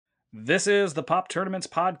This is the Pop Tournaments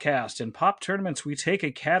podcast. In Pop Tournaments, we take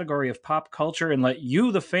a category of pop culture and let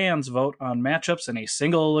you, the fans, vote on matchups in a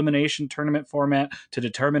single elimination tournament format to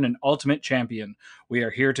determine an ultimate champion. We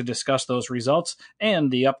are here to discuss those results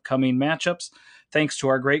and the upcoming matchups. Thanks to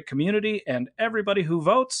our great community and everybody who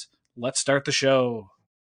votes. Let's start the show.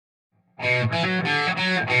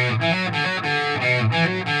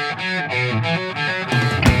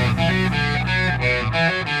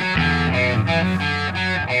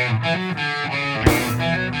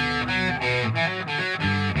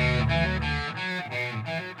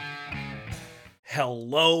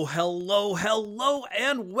 Hello,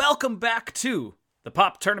 and welcome back to the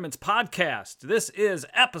Pop Tournaments podcast. This is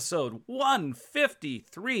episode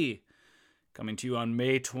 153, coming to you on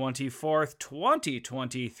May 24th,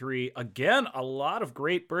 2023. Again, a lot of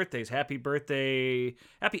great birthdays. Happy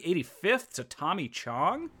 85th to Tommy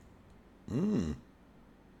Chong.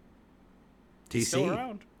 TC. Still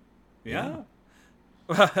around. Yeah.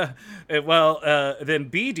 Then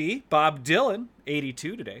BD, Bob Dylan,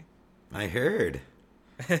 82 today. I heard.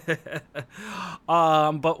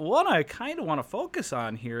 But one I kind of want to focus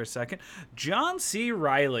on here a second. John C.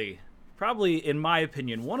 Reilly, probably, in my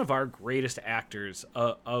opinion, one of our greatest actors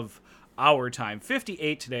of our time.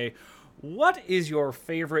 58 today. What is your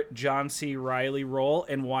favorite John C. Reilly role,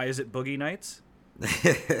 and why is it Boogie Nights?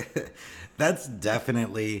 That's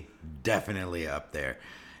definitely up there.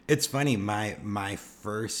 It's funny, my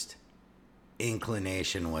first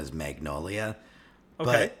inclination was Magnolia.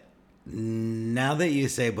 Okay. But now that you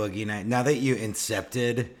say Boogie Nights, now that you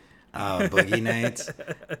incepted Boogie Nights,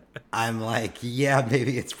 I'm like, yeah,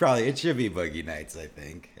 maybe it should be Boogie Nights, I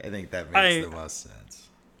think that makes the most sense.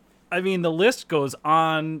 I mean, the list goes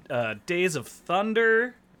on. Days of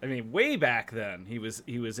Thunder. I mean, way back then, he was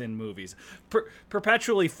in movies.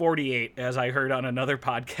 Perpetually 48, as I heard on another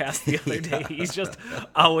podcast the other day. He's just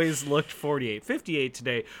always looked 48. 58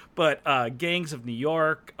 today. But Gangs of New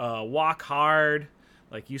York, Walk Hard,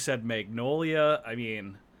 like you said, Magnolia. I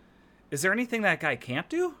mean, is there anything that guy can't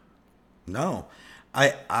do? No.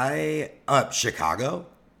 Chicago?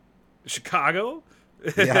 Chicago?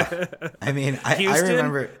 Yeah. I mean, Houston, I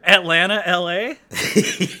remember. Atlanta, LA?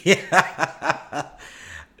 Yeah.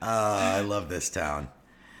 I love this town.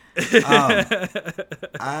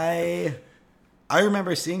 I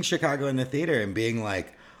remember seeing Chicago in the theater and being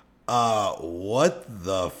like, what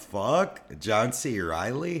the fuck? John C.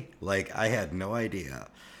 Reilly? Like, I had no idea.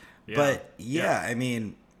 Yeah. But yeah, I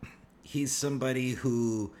mean, he's somebody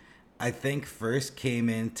who I think first came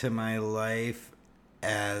into my life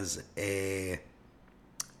as a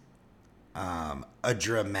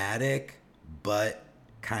dramatic but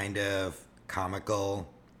kind of comical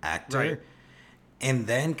actor, right, and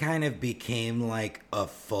then kind of became like a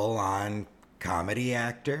full-on comedy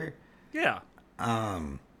actor. Yeah.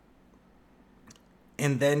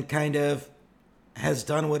 And then kind of has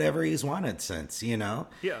done whatever he's wanted since, you know?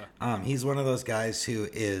 Yeah. He's one of those guys who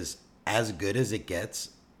is as good as it gets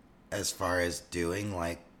as far as doing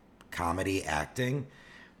like comedy acting,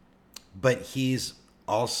 but he's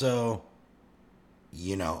also,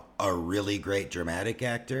 you know, a really great dramatic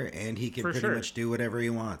actor, and he can pretty much do whatever he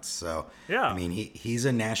wants. So, yeah, I mean, he's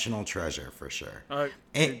a national treasure for sure.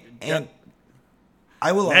 And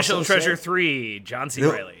I will National also Treasure say, 3, John C.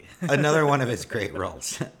 Reilly. Another one of his great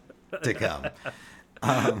roles to come.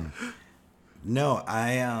 No,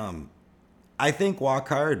 I think Walk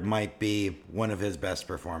Hard might be one of his best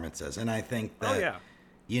performances, and I think that,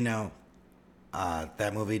 you know,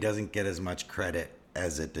 that movie doesn't get as much credit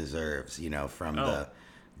as it deserves, you know, from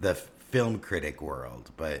the film critic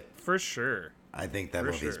world, but for sure, I think that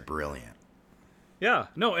movie's brilliant. Yeah,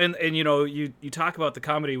 no, and you know, you talk about the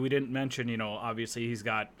comedy. We didn't mention, you know, obviously he's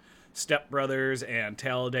got Step Brothers and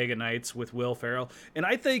Talladega Nights with Will Ferrell, and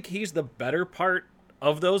I think he's the better part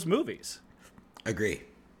of those movies. Agree.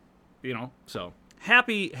 You know, so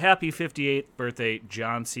happy 58th birthday,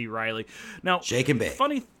 John C. Reilly. Now, shake and bake.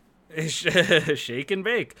 Funny, shake and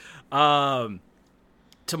bake.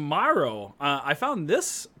 Tomorrow, I found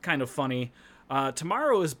this kind of funny.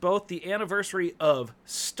 Tomorrow is both the anniversary of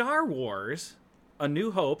Star Wars, A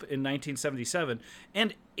New Hope in 1977,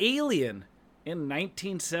 and Alien in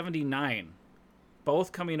 1979.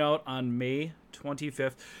 Both coming out on May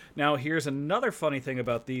 25th. Now, here's another funny thing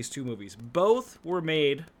about these two movies. Both were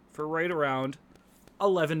made for right around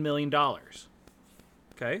 $11 million.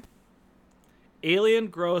 Okay? Alien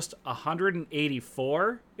grossed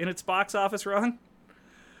 $184 in its box office run.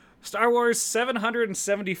 Star Wars,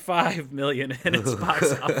 $775 million in its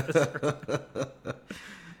box office run.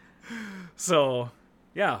 So,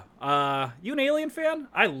 yeah. You an Alien fan?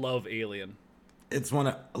 I love Alien. It's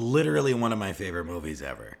literally one of my favorite movies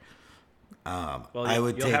ever. Well, I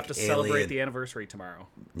would you'll take have to celebrate Alien. the anniversary tomorrow.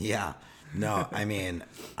 Yeah. No, I mean,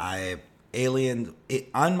 Alien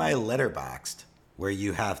on my Letterboxd, where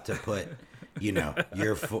you have to put,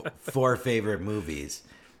 your four favorite movies.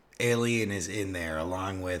 Alien is in there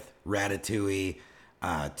along with Ratatouille,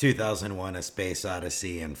 2001: A Space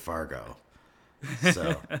Odyssey, and Fargo.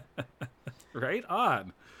 So Right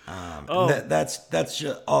on. that's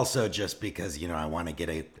also just because I want to get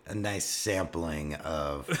a nice sampling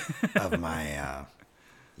of my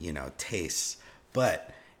tastes.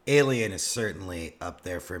 But Alien is certainly up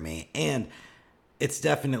there for me, and it's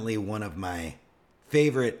definitely one of my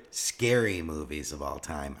favorite scary movies of all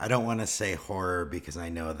time. I don't want to say horror because I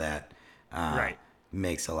know that Right.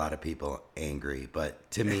 makes a lot of people angry, but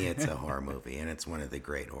to me it's a horror movie, and it's one of the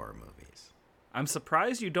great horror movies. I'm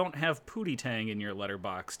surprised you don't have Pootie Tang in your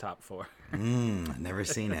letterbox top 4. Never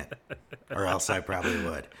seen it, or else I probably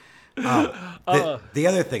would. The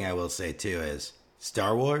other thing I will say too is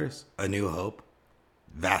Star Wars: A New Hope,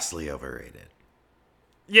 vastly overrated.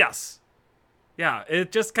 Yes. Yeah,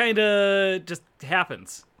 it just kind of just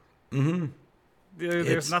happens. Mm-hmm.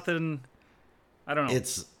 There's nothing. I don't know.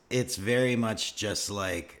 It's very much just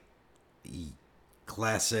like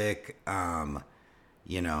classic,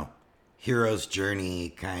 hero's journey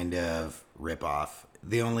kind of ripoff.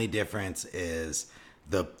 The only difference is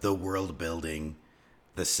the world building,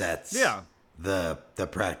 the sets, Yeah. the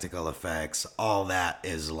practical effects. All that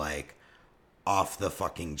is like off the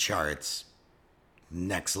fucking charts.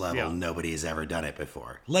 Next level. Yeah. Nobody's ever done it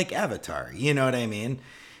before. Like Avatar, you know what I mean?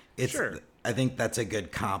 Sure. I think that's a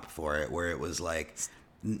good comp for it, where it was like,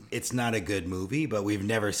 it's not a good movie, but we've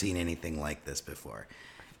never seen anything like this before.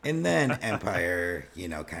 And then Empire,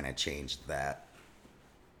 kind of changed that.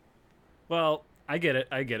 Well, I get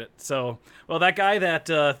it. So, that guy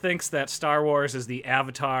that thinks that Star Wars is the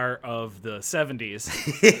Avatar of the 70s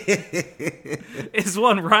is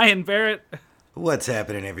one Ryan Barrett. What's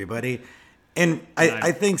happening, everybody? And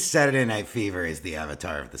I think Saturday Night Fever is the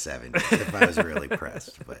Avatar of the 70s, if I was really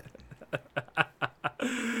pressed. But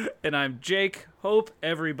And I'm Jake. Hope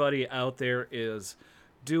everybody out there is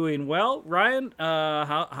doing well. Ryan,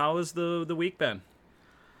 how has the week been?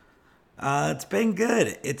 It's been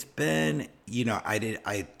good. It's been,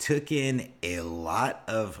 I took in a lot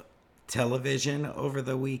of television over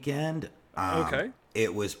the weekend. Okay.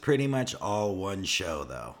 It was pretty much all one show,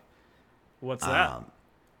 though. What's that?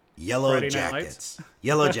 Yellow Friday Night Jackets.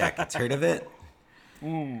 Yellow Jackets. Heard of it?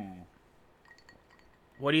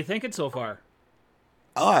 What are you thinking so far?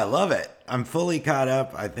 Oh, I love it. I'm fully caught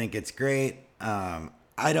up. I think it's great.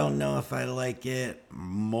 I don't know if I like it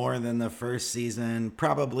more than the first season,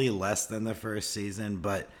 probably less than the first season,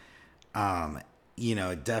 but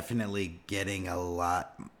definitely getting a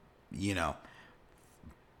lot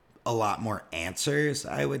more answers,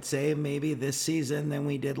 I would say, maybe this season than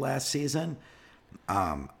we did last season.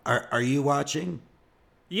 Are you watching?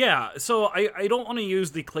 Yeah, so I don't want to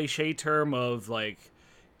use the cliche term of like,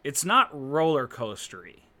 it's not roller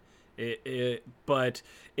coastery, but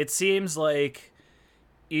it seems like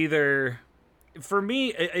either, for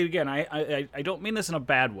me, again, I don't mean this in a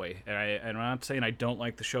bad way, and I'm not saying I don't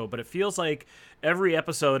like the show, but it feels like every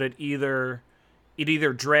episode it either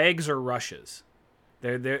drags or rushes.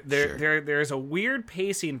 There's a weird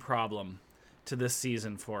pacing problem to this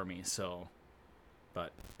season for me. So,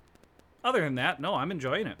 but other than that, no, I'm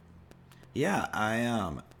enjoying it. Yeah,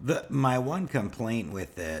 my one complaint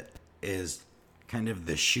with it is kind of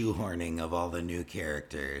the shoehorning of all the new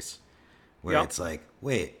characters, where Yep. it's like,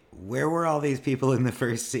 wait, where were all these people in the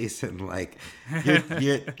first season? Like,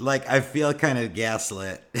 you're like, I feel kind of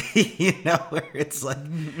gaslit, where it's like,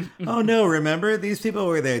 oh no, remember these people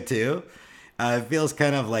were there too. It feels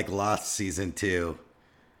kind of like Lost season 2,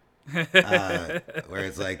 where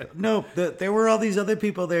it's like, nope, there were all these other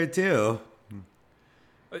people there too.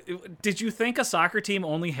 Did you think a soccer team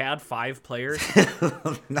only had 5 players?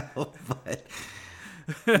 No,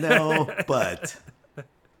 but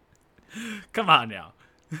Come on now.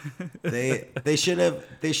 they should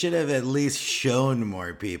have at least shown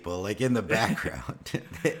more people, like, in the background.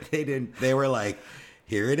 They didn't. They were like,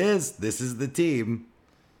 here it is. This is the team.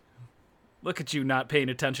 Look at you not paying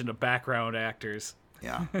attention to background actors.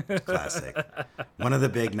 Yeah, classic. One of the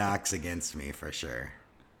big knocks against me for sure.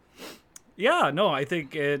 Yeah, no, I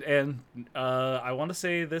think and I want to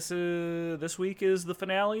say this week is the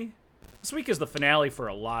finale. This week is the finale for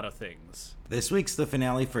a lot of things. This week's the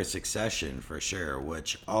finale for Succession for sure,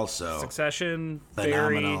 which also Succession,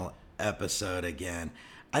 phenomenal episode again.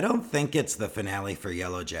 I don't think it's the finale for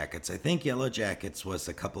Yellow Jackets. I think Yellow Jackets was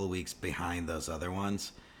a couple of weeks behind those other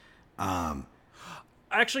ones.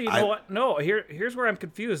 Actually, you know what? No, here's where I'm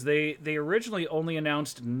confused. They originally only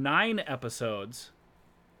announced 9 episodes.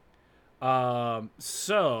 And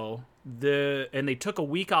they took a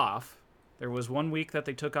week off. There was 1 week that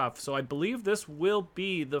they took off. So I believe this will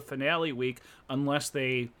be the finale week unless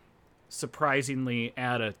they surprisingly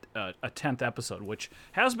add a 10th episode, which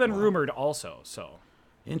has been rumored also. So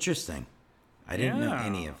interesting. I didn't know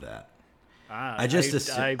any of that. I just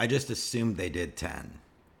assumed they did 10.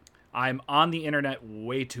 I'm on the internet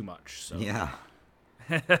way too much. So yeah.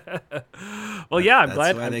 Well, yeah, I'm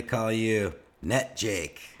glad. That's why they call you Net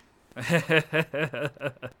Jake.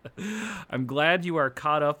 I'm glad you are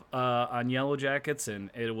caught up on Yellow Jackets,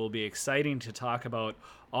 and it will be exciting to talk about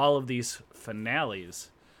all of these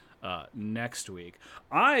finales next week.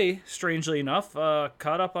 I, strangely enough,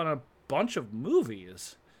 caught up on a bunch of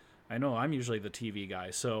movies. I know I'm usually the TV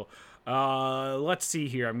guy, so let's see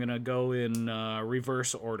here. I'm going to go in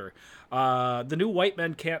reverse order. The new White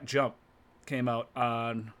Men Can't Jump came out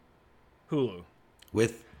on Hulu.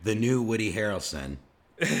 With the new Woody Harrelson.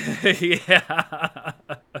 Yeah.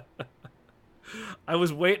 I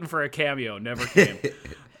was waiting for a cameo. Never came.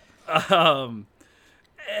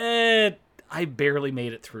 I barely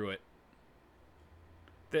made it through it.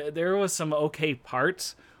 There was some okay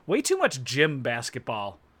parts. Way too much gym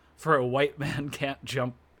basketball for a White Man Can't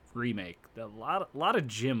Jump remake. A lot of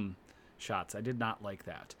gym shots. I did not like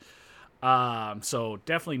that. So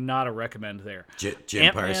definitely not a recommend there. Jim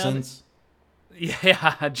Ant-Man, Parsons?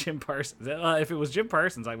 Yeah, Jim Parsons. If it was Jim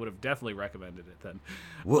Parsons, I would have definitely recommended it then.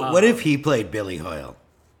 What if he played Billy Hoyle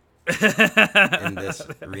in this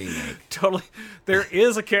remake? Totally. There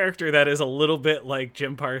is a character that is a little bit like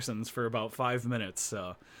Jim Parsons for about 5 minutes,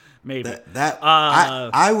 so maybe.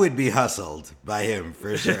 I would be hustled by him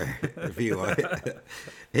for sure if he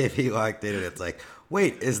walked in and it's like,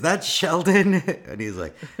 wait, is that Sheldon? And he's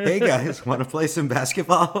like, hey guys, want to play some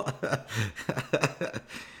basketball?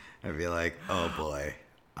 I'd be like, oh boy,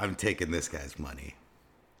 I'm taking this guy's money.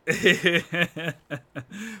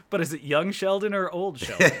 But is it young Sheldon or old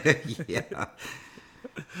Sheldon? Yeah.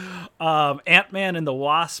 Ant-Man and the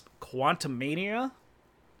Wasp: Quantumania.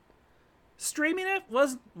 Streaming it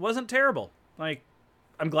wasn't terrible. Like,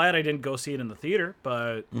 I'm glad I didn't go see it in the theater,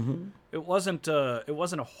 but it wasn't a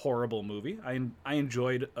horrible movie. I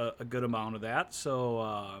enjoyed a good amount of that.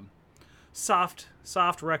 So soft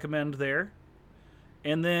recommend there.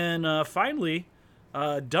 And then finally,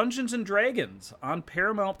 Dungeons and Dragons on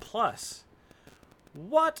Paramount Plus.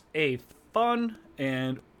 What a fun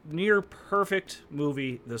and near perfect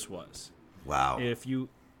movie this was. Wow. If you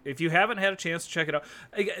haven't had a chance to check it out,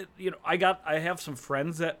 I have some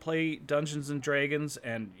friends that play Dungeons and Dragons,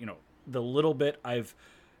 and the little bit I've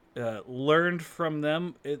learned from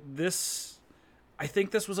them, I think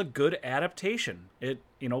this was a good adaptation. It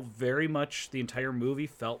very much the entire movie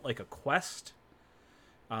felt like a quest.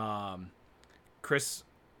 I'm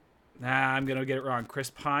gonna get it wrong. Chris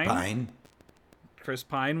Pine. Chris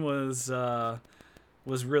Pine was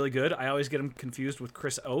really good. I always get him confused with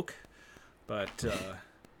Chris Oak, but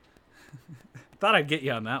thought I'd get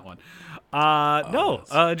you on that one.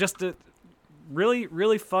 Just a really,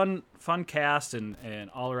 really fun cast and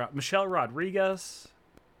all around. Michelle Rodriguez.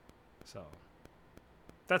 So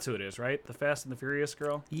that's who it is, right? The Fast and the Furious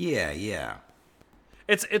girl. Yeah.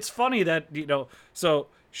 It's funny that so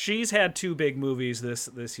she's had 2 big movies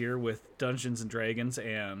this year with Dungeons and Dragons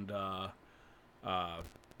and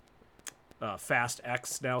Fast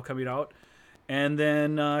X now coming out, and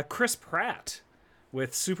then Chris Pratt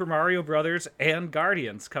with Super Mario Brothers and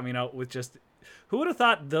Guardians coming out with just. Who would have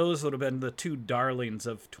thought those would have been the 2 darlings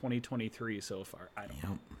of 2023 so far? I don't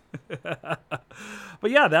know.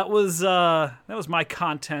 But yeah, that was my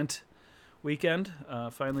content weekend.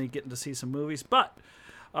 Finally getting to see some movies. But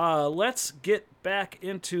let's get back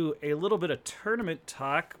into a little bit of tournament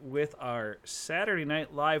talk with our Saturday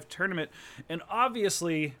Night Live tournament. And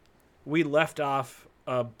obviously, we left off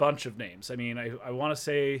a bunch of names. I mean, I want to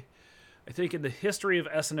say, I think in the history of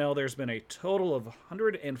SNL, there's been a total of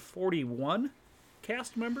 141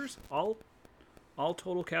 cast members, all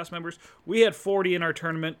total cast members. We had 40 in our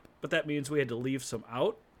tournament, but that means we had to leave some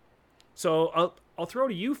out. So I'll throw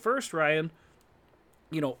to you first, Ryan.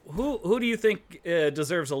 Who do you think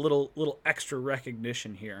deserves a little extra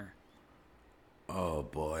recognition here? Oh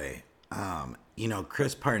boy,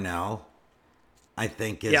 Chris Parnell, I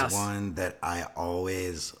think is one that I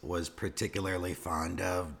always was particularly fond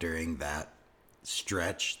of during that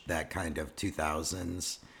stretch, that kind of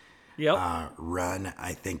 2000s run.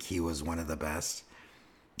 I think he was one of the best.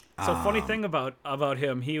 So funny thing about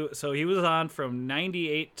him, he was on from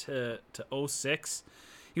 98 to 06.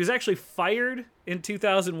 He was actually fired in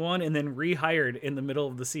 2001 and then rehired in the middle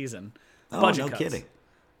of the season. Oh, no kidding.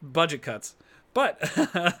 Budget cuts.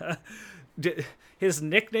 But his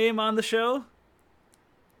nickname on the show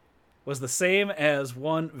was the same as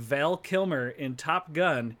one Val Kilmer in Top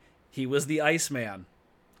Gun. He was the Iceman.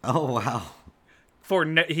 Oh, wow.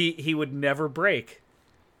 He would never break.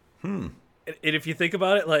 And if you think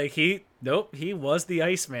about it, like he was the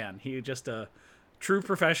Iceman. He just a true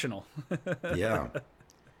professional. Yeah.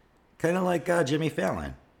 Kind of like Jimmy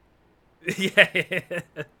Fallon. Yeah.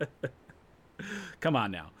 Come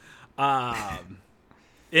on now.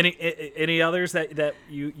 Any others that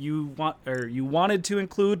you want or you wanted to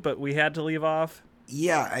include but we had to leave off?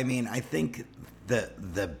 Yeah, I mean, I think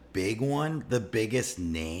the big one, the biggest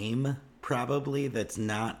name probably that's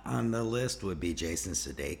not on the list would be Jason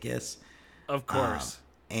Sudeikis. Of course.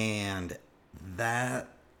 And that,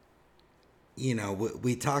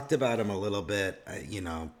 we talked about him a little bit,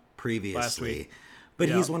 previously. But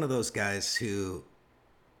he's one of those guys who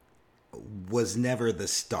was never the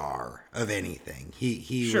star of anything.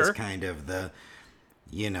 He was kind of the,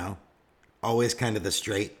 always kind of the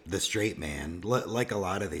straight man, like a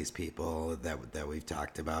lot of these people that we've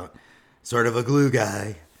talked about. Sort of a glue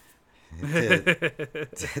guy. You're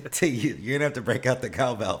gonna have to break out the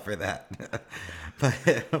cowbell for that.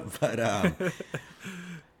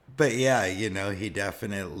 but yeah, he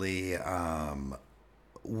definitely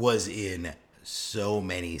was in so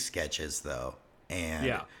many sketches though,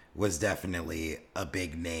 and was definitely a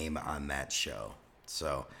big name on that show.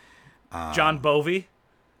 So John Bovey,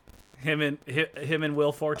 him and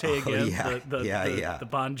Will Forte again. The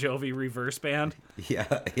Bon Jovi reverse band.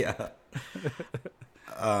 Yeah. Yeah.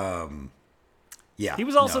 He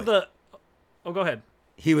was also Oh, go ahead.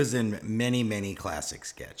 He was in many, many classic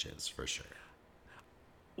sketches for sure.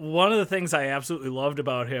 One of the things I absolutely loved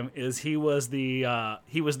about him is he was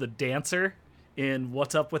the dancer in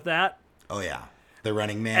What's Up With That? Oh yeah, the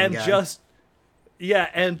Running Man and guy.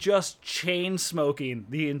 And just chain smoking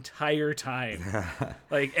the entire time.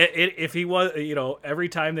 Like if he was, every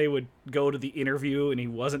time they would go to the interview and he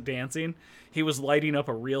wasn't dancing, he was lighting up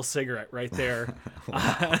a real cigarette right there,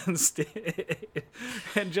 and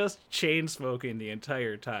just chain smoking the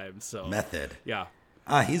entire time. So method. Yeah.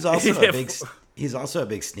 He's also a big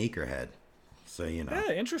sneakerhead. So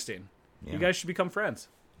Yeah, interesting. Yeah. You guys should become friends.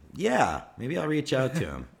 Yeah, maybe I'll reach out to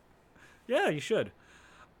him. Yeah, you should.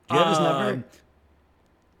 Do you have his number?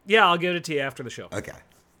 Yeah, I'll give it to you after the show. Okay.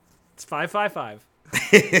 It's 555.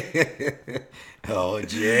 Oh,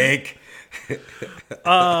 Jake.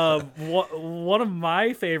 One of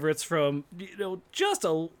my favorites from just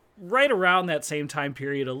right around that same time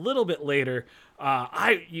period, a little bit later.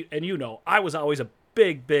 I was always a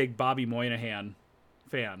big Bobby Moynihan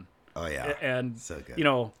fan. Oh yeah, and so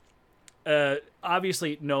good.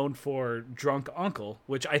 Obviously known for Drunk Uncle,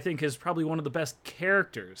 which I think is probably one of the best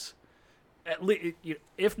characters, at least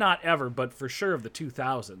if not ever, but for sure of the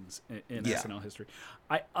 2000s in SNL history.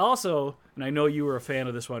 I also, and I know you were a fan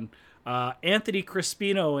of this one, Anthony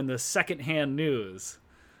Crispino in the Secondhand News.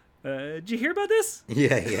 Did you hear about this?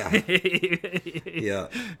 Yeah. Yeah.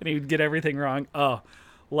 And he would get everything wrong. Oh,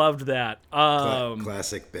 loved that.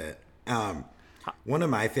 Classic bit. One of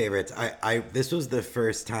my favorites. This was the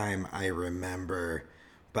first time I remember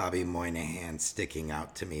Bobby Moynihan sticking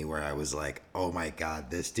out to me, where I was like, "Oh my god,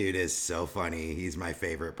 this dude is so funny. He's my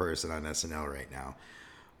favorite person on SNL right now."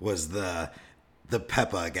 Was the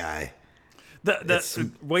Peppa guy?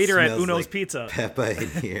 The waiter at Uno's like Pizza. Peppa in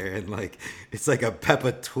here, and it's like a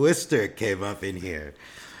Peppa Twister came up in here.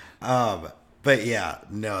 But yeah,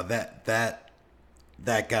 no,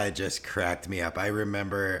 that guy just cracked me up. I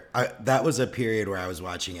remember that was a period where I was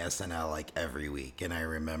watching SNL like every week, and I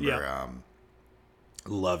remember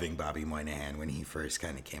loving Bobby Moynihan when he first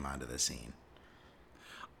kind of came onto the scene.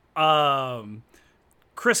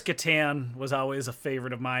 Chris Kattan was always a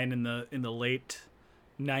favorite of mine in the late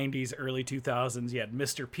 90s, early 2000s. You had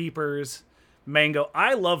Mr. Peepers, Mango.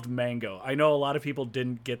 I loved Mango. I know a lot of people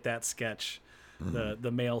didn't get that sketch,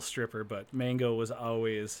 the male stripper, but Mango was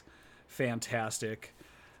always fantastic.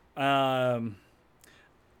 I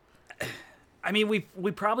mean,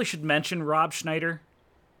 we probably should mention Rob Schneider.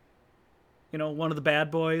 One of the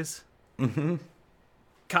bad boys. Mm-hmm.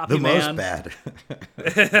 Copy the man. most bad.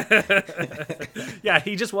 Yeah,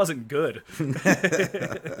 he just wasn't good.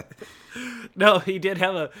 No, he did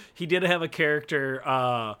have a character.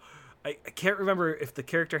 I can't remember if the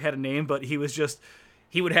character had a name, but he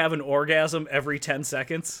would have an orgasm every 10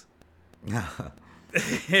 seconds.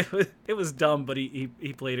 It was dumb, but he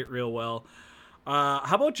played it real well. How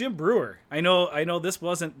about Jim Brewer? I know this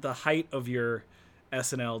wasn't the height of your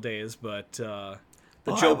SNL days, but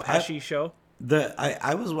The Joe Pesci show.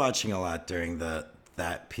 I was watching a lot during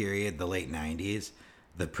that period, the late '90s,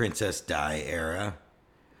 the Princess Di era,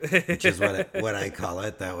 which is what I call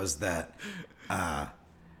it. That was that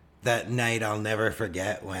night I'll never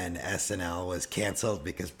forget when SNL was canceled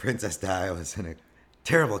because Princess Di was in a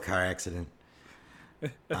terrible car accident.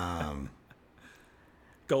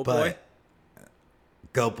 Goat Boy.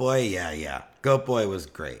 Goat Boy, yeah. Goat Boy was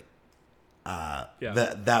great. Yeah.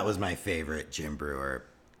 That was my favorite Jim Brewer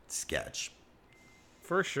sketch.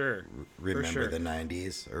 For sure. Remember the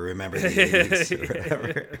 90s or remember the 80s or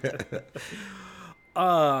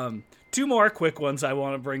whatever. Two more quick ones I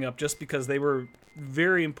want to bring up just because they were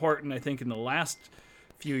very important, I think, in the last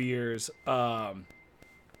few years. Were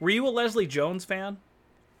you a Leslie Jones fan?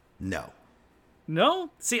 No. No?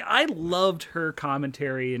 See, I loved her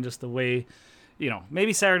commentary and just the way,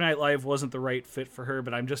 maybe Saturday Night Live wasn't the right fit for her,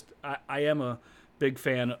 but I am a big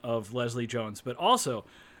fan of Leslie Jones. But also,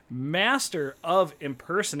 master of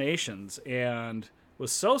impersonations, and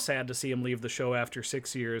was so sad to see him leave the show after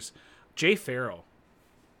 6 years, Jay Farrow.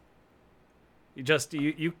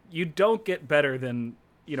 You don't get better than,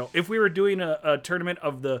 if we were doing a tournament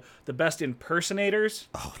of the best impersonators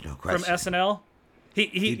no question. from SNL,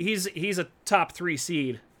 he's a top 3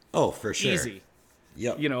 seed. Oh, for sure. Easy.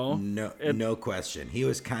 Yep. No question. He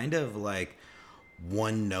was kind of like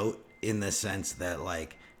one note in the sense that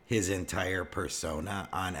like his entire persona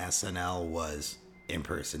on SNL was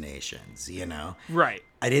impersonations, Right.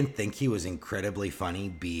 I didn't think he was incredibly funny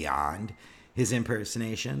beyond his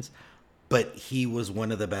impersonations, but he was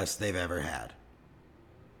one of the best they've ever had.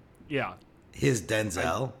 Yeah. His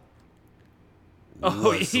Denzel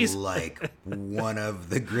was like one of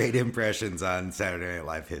the great impressions on Saturday Night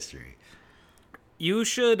Live history. You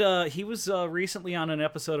should. He was recently on an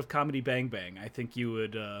episode of Comedy Bang Bang. I think you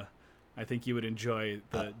would enjoy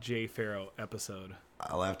the Jay Farrow episode.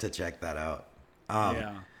 I'll have to check that out.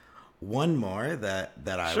 Yeah. One more that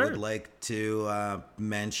I would like to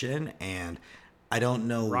mention, and I don't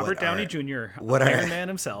know Robert Downey Jr., what Iron Man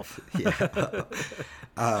himself. Yeah.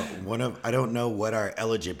 I don't know what our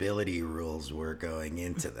eligibility rules were going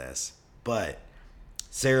into this, but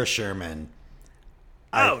Sarah Sherman,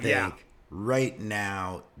 I think right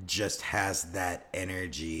now just has that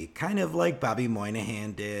energy, kind of like Bobby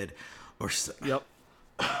Moynihan did, or yep.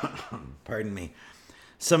 Pardon me.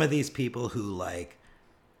 Some of these people who like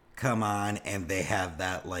come on and they have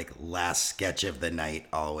that like last sketch of the night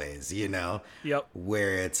always, Yep.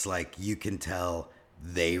 where it's like you can tell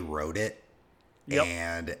they wrote it. Yep.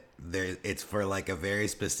 And it's for like a very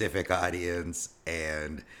specific audience,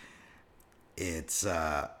 and it's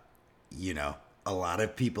a lot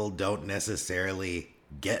of people don't necessarily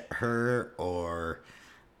get her, or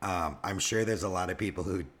I'm sure there's a lot of people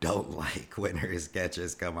who don't like when her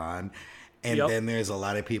sketches come on. And then there's a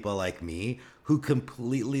lot of people like me who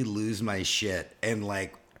completely lose my shit and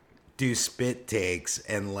like do spit takes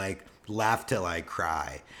and like laugh till I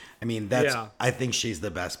cry. I mean, I think she's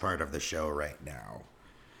the best part of the show right now.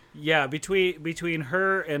 Yeah, between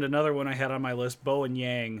her and another one I had on my list, Bo and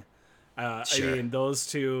Yang. Sure. I mean, those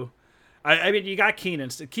two. I mean, you got Keenan.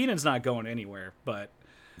 Keenan's not going anywhere, but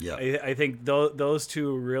yeah, I think those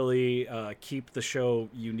two really keep the show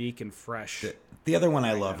unique and fresh. The other one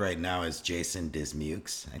I love right now is Jason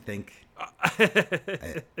Dismukes, I think.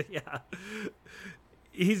 Yeah.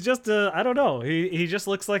 He's just I don't know. He just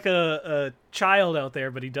looks like a child out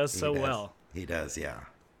there, but he does so well. He does, yeah.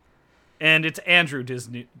 And it's Andrew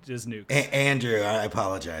Disnukes. Andrew, I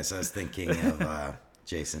apologize. I was thinking of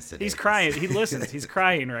Jason Sudeikis. He's crying. He listens. He's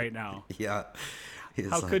crying right now. Yeah.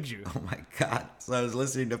 How could you? Oh my God. So I was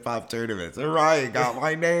listening to Pop Tournaments. Ryan got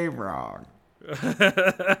my name wrong.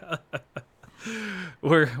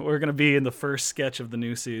 We're gonna be in the first sketch of the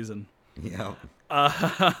new season. Yeah.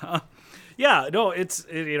 Yeah. No, it's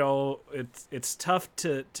tough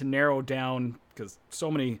to narrow down because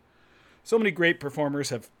so many great performers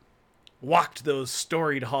have walked those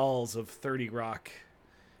storied halls of 30 Rock,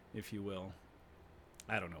 if you will.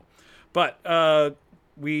 I don't know, but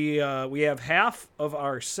we have half of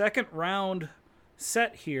our second round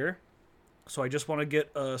set here, so I just want to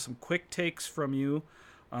get some quick takes from you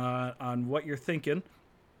on what you're thinking.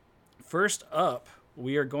 First up,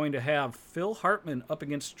 we are going to have Phil Hartman up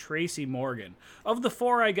against Tracy Morgan. Of the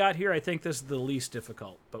four I got here, I think this is the least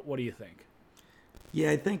difficult, but what do you think?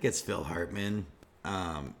 Yeah, I think it's Phil Hartman.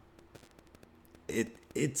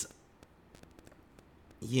 It's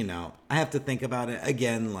I have to think about it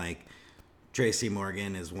again. Like Tracy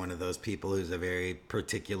Morgan is one of those people who's a very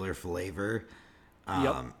particular flavor.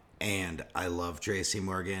 And I love Tracy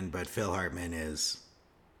Morgan, but Phil Hartman is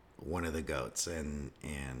one of the GOATs, and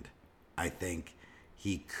I think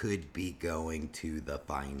he could be going to the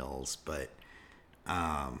finals, but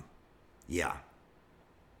yeah,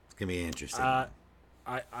 it's gonna be interesting.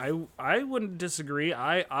 I wouldn't disagree.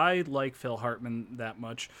 I like Phil Hartman that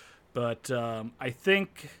much, but I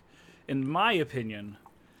think, in my opinion,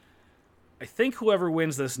 I think whoever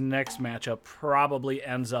wins this next matchup probably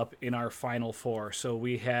ends up in our final four. So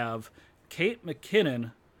we have Kate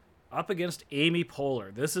McKinnon up against Amy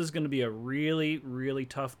Poehler. This is going to be a really, really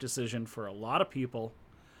tough decision for a lot of people.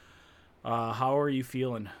 How are you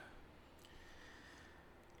feeling?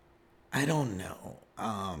 I don't know.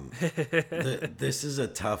 This is a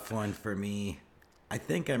tough one for me. I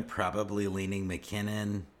think I'm probably leaning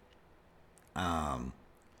McKinnon.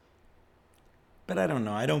 But I don't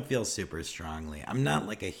know. I don't feel super strongly. I'm not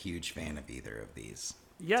like a huge fan of either of these.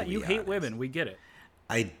 Yeah, you hate women. We get it.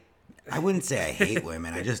 I wouldn't say I hate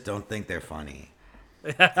women. I just don't think they're funny.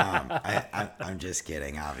 I'm just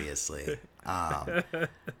kidding, obviously.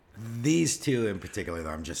 These two in particular, though,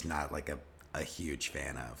 I'm just not like a huge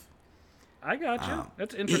fan of. I got you.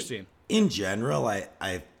 That's interesting. In general,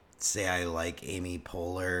 I say I like Amy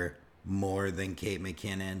Poehler more than Kate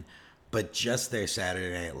McKinnon. But just their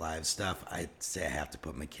Saturday Night Live stuff, I'd say I have to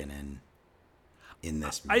put McKinnon in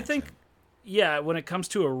this matchup. I think, yeah, when it comes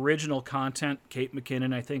to original content, Kate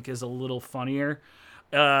McKinnon, I think, is a little funnier.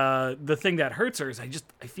 The thing that hurts her is I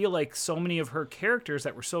feel like so many of her characters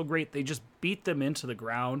that were so great, they just beat them into the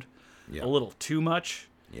ground a little too much.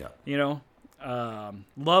 Yeah. You know? I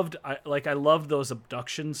loved those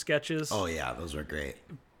abduction sketches. Oh, yeah, those were great.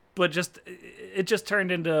 But it just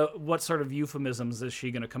turned into what sort of euphemisms is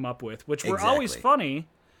she going to come up with, which were Exactly. always funny,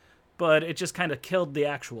 but it just kind of killed the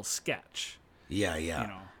actual sketch. Yeah. You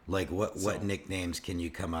know? Like what nicknames can you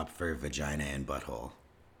come up for vagina and butthole?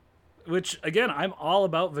 Which, again, I'm all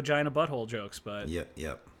about vagina butthole jokes, but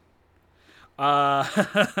Yep.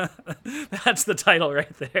 that's the title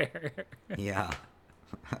right there. Yeah.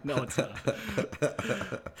 No, it's not.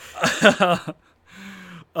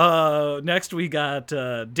 Next, we got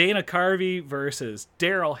Dana Carvey versus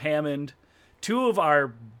Daryl Hammond, two of our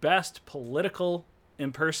best political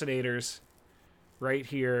impersonators right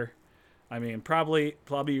here. I mean, probably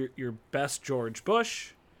your best George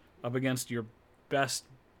Bush up against your best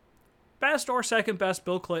or second best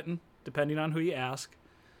Bill Clinton, depending on who you ask.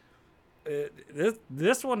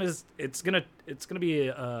 This one is it's gonna be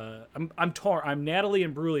I'm torn. I'm Natalie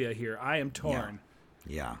Imbruglia here. I am torn.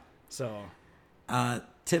 Yeah. So.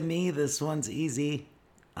 To me, this one's easy.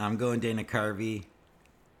 I'm going Dana Carvey.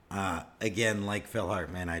 Again, like Phil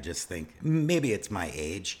Hartman, I just think maybe it's my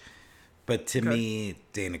age, but to me,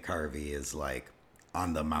 Dana Carvey is like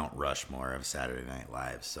on the Mount Rushmore of Saturday Night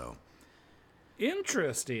Live. So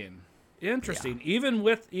interesting. Yeah. Even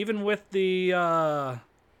with the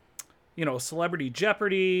Celebrity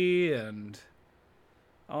Jeopardy and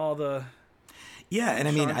all the. Yeah, and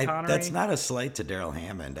I mean, Connery. That's not a slight to Daryl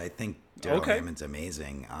Hammond. I think Daryl Hammond's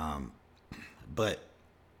amazing. But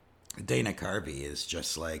Dana Carvey is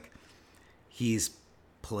just like, he's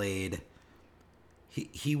played,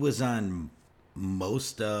 he was on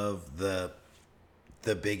most of the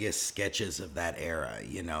biggest sketches of that era,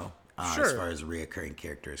 as far as reoccurring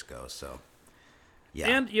characters go. So, yeah.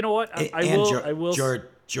 And you know what? I will.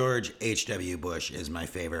 George H.W. Bush is my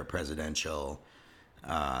favorite presidential.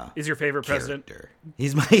 Is your favorite character. president?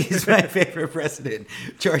 He's my favorite president.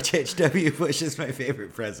 George H.W. Bush is my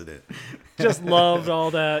favorite president. Just loved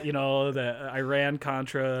all that, the Iran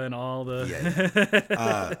Contra and all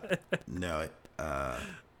the.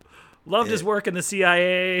 Loved his work in the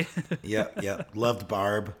CIA. Yep. Loved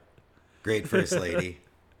Barb. Great first lady.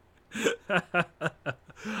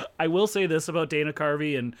 I will say this about Dana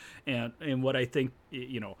Carvey and what I think,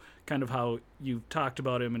 kind of how you talked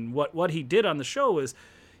about him and what he did on the show is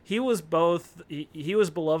he was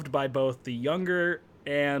beloved by both the younger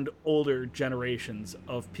and older generations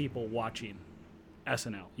of people watching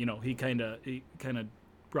SNL. He kind of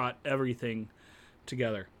brought everything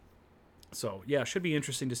together. So, yeah, should be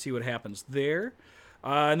interesting to see what happens there.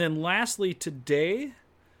 And then lastly today,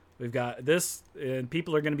 we've got this, and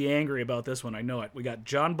people are going to be angry about this one. I know it. We got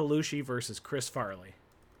John Belushi versus Chris Farley.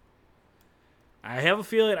 I have a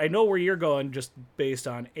feeling, I know where you're going just based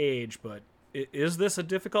on age, but is this a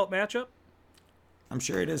difficult matchup? I'm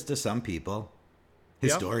sure it is to some people.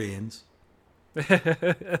 Historians.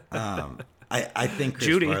 Yep. I think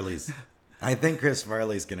Chris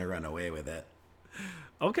Farley's going to run away with it.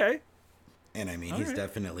 Okay. And I mean, he's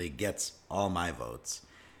definitely gets all my votes.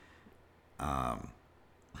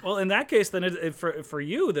 Well, in that case, then for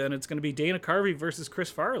you, then it's going to be Dana Carvey versus Chris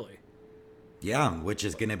Farley. Yeah, which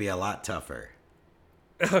is going to be a lot tougher.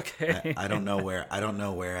 Okay. I don't know where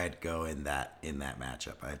I'd go in that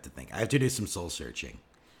matchup. I have to think. I have to do some soul searching.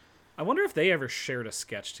 I wonder if they ever shared a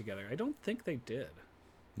sketch together. I don't think they did.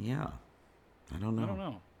 Yeah. I don't know. I don't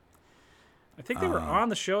know. I think they were on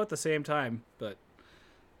the show at the same time, but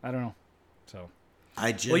I don't know. So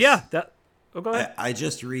Well, yeah, that oh, go ahead. I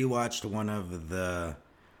just rewatched one of the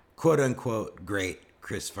quote unquote great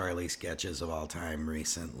Chris Farley sketches of all time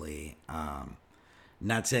recently.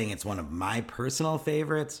 Not saying it's one of my personal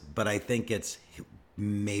favorites, but I think it's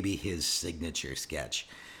maybe his signature sketch.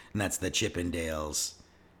 And that's the Chippendales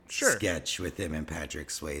sketch with him and Patrick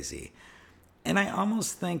Swayze. And I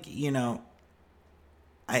almost think,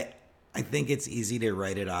 I think it's easy to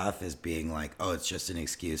write it off as being like, oh, it's just an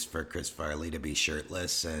excuse for Chris Farley to be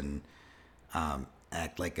shirtless and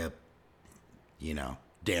act like a,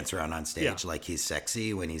 dance around on stage like he's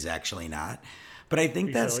sexy when he's actually not. But I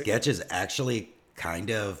think that sketch is actually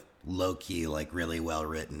kind of low-key, like really well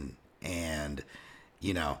written. And,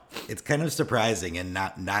 it's kind of surprising and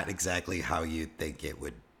not exactly how you'd think it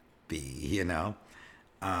would be,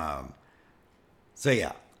 So,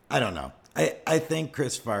 yeah, I don't know. I think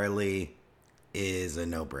Chris Farley is a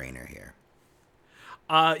no-brainer here.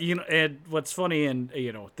 And what's funny, and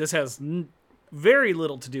this has very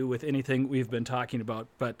little to do with anything we've been talking about,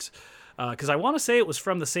 but because I want to say it was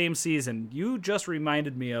from the same season, you just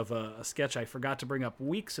reminded me of a sketch I forgot to bring up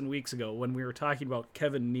weeks and weeks ago when we were talking about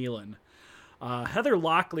Kevin Nealon. Heather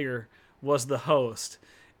Locklear was the host,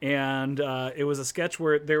 and it was a sketch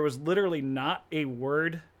where there was literally not a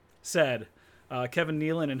word said. Kevin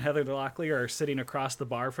Nealon and Heather Locklear are sitting across the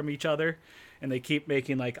bar from each other, and they keep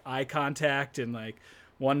making like eye contact, and like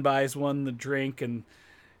one buys one the drink, and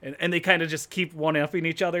they kind of just keep one-upping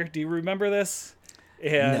each other. Do you remember this?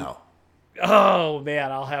 And, no. Oh man,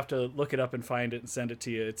 I'll have to look it up and find it and send it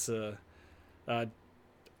to you. It's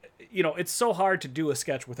it's so hard to do a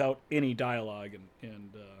sketch without any dialogue,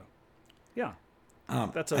 and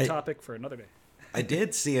that's a topic for another day. I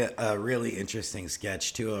did see a really interesting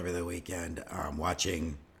sketch, too, over the weekend,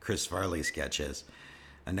 watching Chris Farley sketches.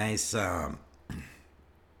 A nice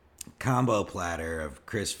combo platter of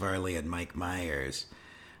Chris Farley and Mike Myers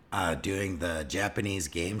doing the Japanese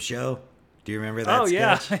game show. Do you remember that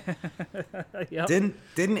sketch? Yeah. Yep.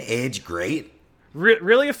 Didn't age great.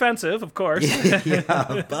 Really offensive, of course.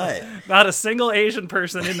 Yeah, but... Not a single Asian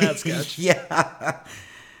person in that sketch. Yeah.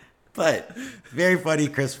 But very funny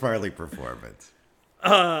Chris Farley performance.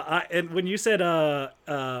 And when you said,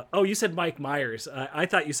 you said Mike Myers. I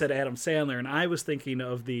thought you said Adam Sandler, and I was thinking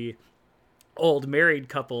of the old married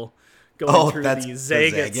couple going through the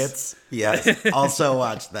Zagat's. Yes, also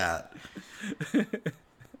watched that.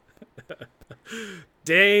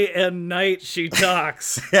 Day and night she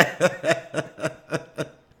talks.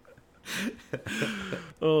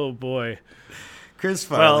 Oh boy, Chris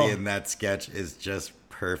Farley in that sketch is just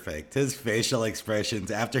perfect. His facial expressions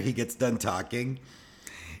after he gets done talking.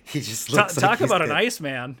 He just looks talk about an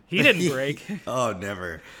Iceman. He didn't break. Oh,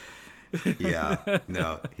 never. Yeah,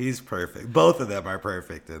 no, he's perfect. Both of them are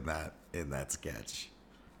perfect in that sketch.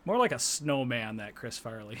 More like a snowman, that Chris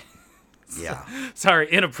Farley. Yeah. Sorry,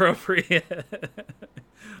 inappropriate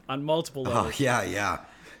on multiple levels. Oh, yeah.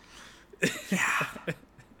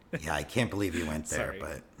 Yeah, I can't believe you went there, Sorry.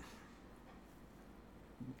 But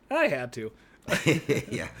I had to.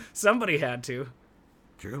 Yeah. Somebody had to.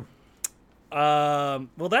 True. Well,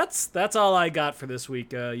 that's all I got for this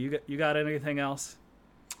week. You got anything else?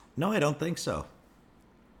 No, I don't think so.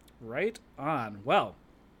 Right on. Well,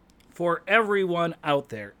 for everyone out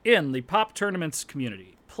there in the Pop Tournaments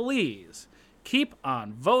community, please keep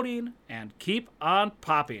on voting and keep on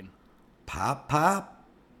popping. Pop, pop.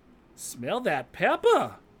 Smell that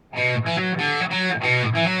pepper.